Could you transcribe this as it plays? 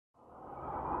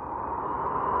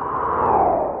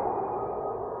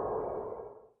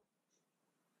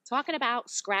talking about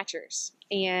scratchers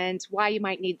and why you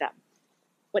might need them.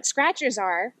 What scratchers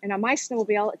are, and on my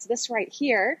snowmobile, it's this right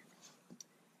here.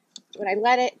 When I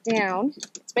let it down,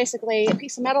 it's basically a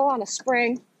piece of metal on a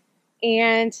spring,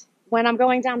 and when I'm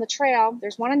going down the trail,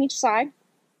 there's one on each side.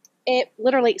 It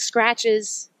literally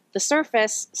scratches the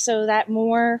surface so that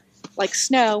more like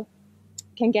snow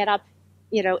can get up,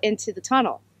 into the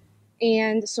tunnel.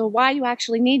 And so why you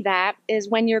actually need that is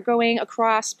when you're going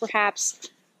across perhaps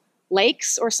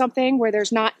lakes or something where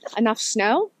there's not enough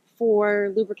snow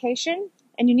for lubrication,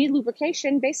 and you need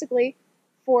lubrication basically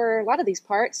for a lot of these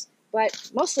parts,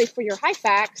 but mostly for your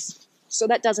hyfax so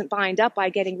that doesn't bind up by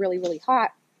getting really, really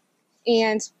hot.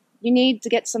 And you need to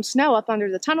get some snow up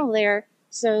under the tunnel there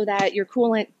so that your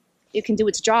coolant, it can do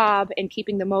its job in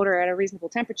keeping the motor at a reasonable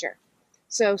temperature.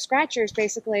 So scratchers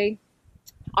basically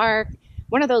are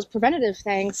one of those preventative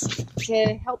things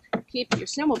to help keep your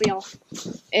snowmobile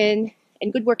in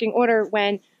good working order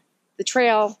when the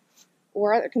trail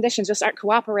or other conditions just aren't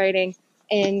cooperating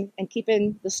and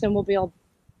keeping the snowmobile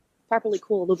properly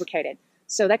cool and lubricated.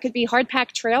 So that could be hard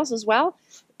packed trails as well.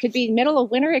 It could be middle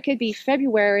of winter, it could be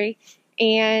February,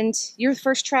 and your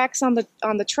first tracks on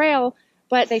the trail,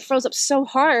 but they froze up so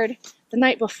hard the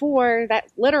night before that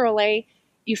literally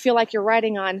you feel like you're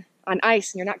riding on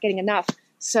ice and you're not getting enough.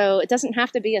 So it doesn't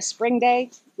have to be a spring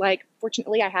day like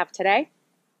fortunately I have today.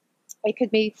 It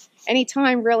could be any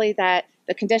time really that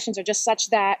the conditions are just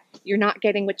such that you're not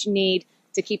getting what you need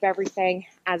to keep everything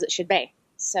as it should be.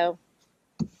 So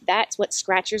that's what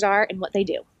scratchers are and what they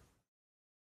do.